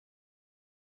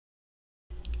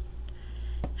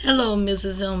Hello,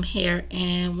 Mrs. M here,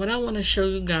 and what I want to show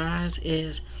you guys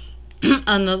is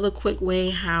another quick way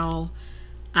how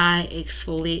I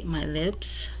exfoliate my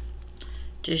lips,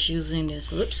 just using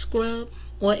this lip scrub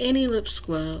or any lip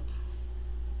scrub.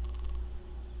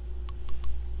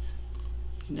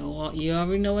 You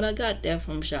already know what I got there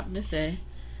from Shop Miss A.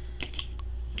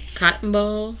 Cotton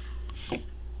ball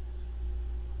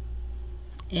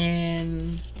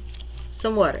and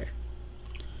some water.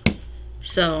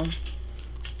 So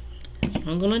what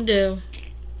I'm gonna do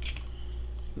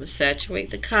is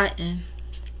saturate the cotton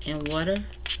in water.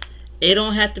 It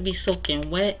don't have to be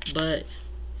soaking wet, but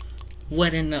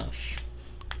wet enough.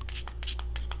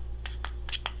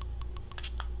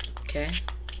 Okay.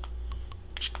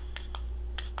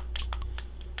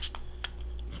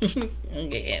 I'm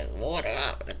getting water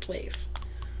all over the place.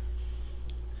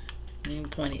 Then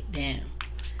point it down.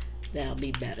 That'll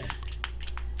be better.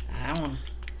 I don't want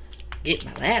to get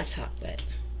my laptop wet.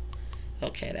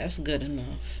 Okay, that's good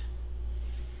enough.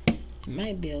 It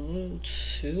might be a little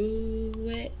too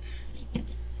wet.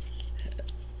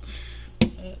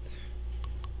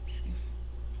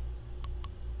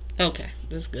 Okay,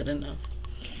 that's good enough.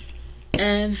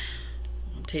 And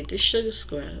I'll take this sugar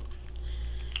scrub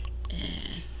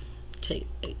and take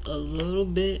a little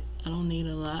bit. I don't need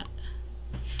a lot.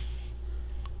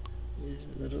 Just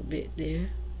a little bit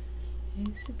there.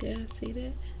 You guys see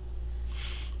that?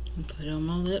 And put it on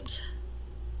my lips.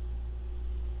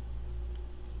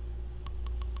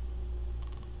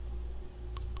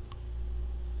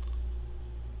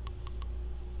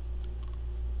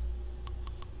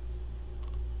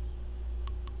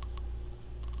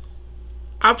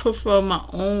 I prefer my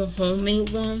own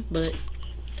homemade one, but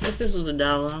since this was $1,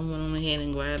 I went on ahead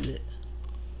and grabbed it.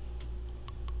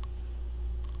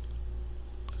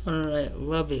 I'm gonna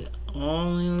rub it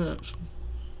all in your lips.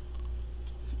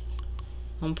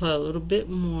 I'm gonna put a little bit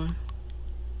more.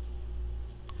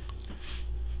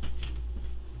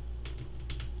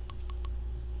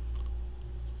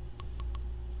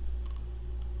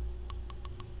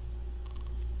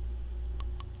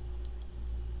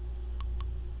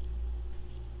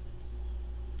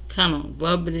 Kind of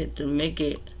rubbing it to make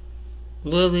it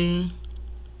really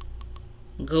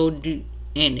go deep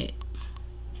in it.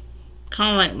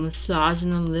 Kind of like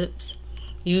massaging the lips,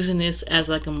 using this as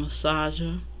like a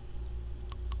massager.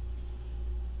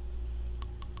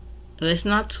 But it's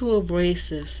not too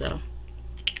abrasive, so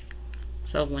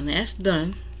when that's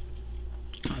done,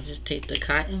 I'll just take the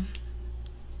cotton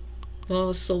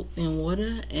ball soaked in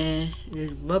water and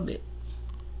just rub it.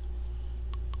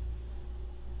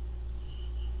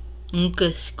 You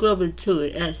could scrub it to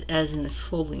it as in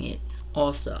exfoliate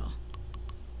also.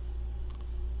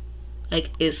 Like,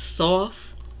 it's soft.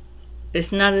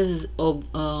 It's not as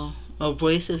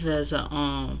abrasive as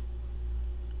a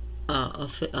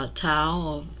towel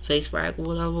or face rag or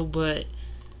whatever, but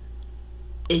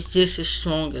it's just the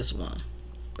strongest one.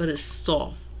 But it's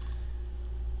soft.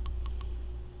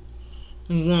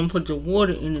 You want to put the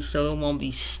water in it so it won't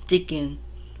be sticking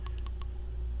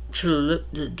to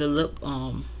the lip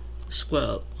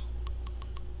scrub.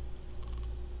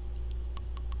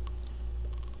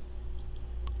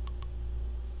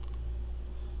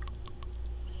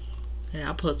 Yeah,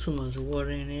 I put too much water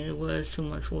in it. It was too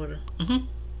much water.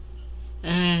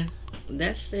 And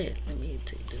that's it. Let me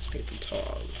take this paper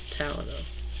towel to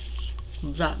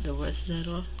blot the rest of that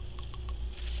off.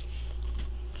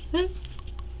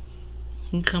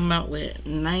 You come out with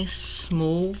nice,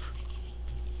 smooth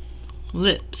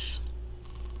lips.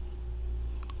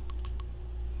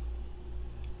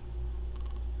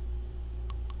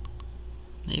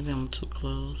 Maybe I'm too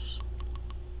close.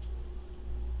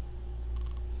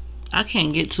 I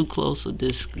can't get too close with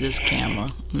this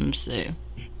camera. Let me see.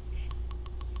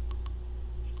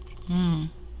 I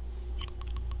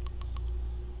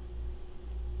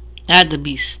had to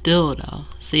be still though.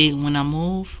 See, when I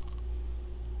move.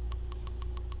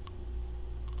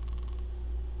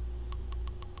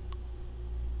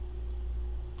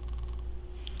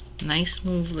 Nice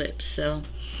smooth lips. So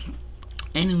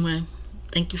anyway,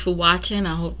 thank you for watching.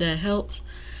 I hope that helps.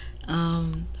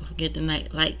 Don't forget to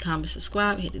like, comment,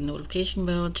 subscribe, hit the notification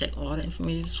bell, check all the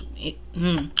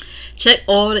information. Check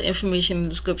all the information in the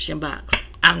description box.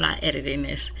 I'm not editing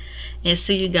this. And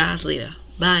see you guys later.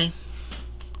 Bye.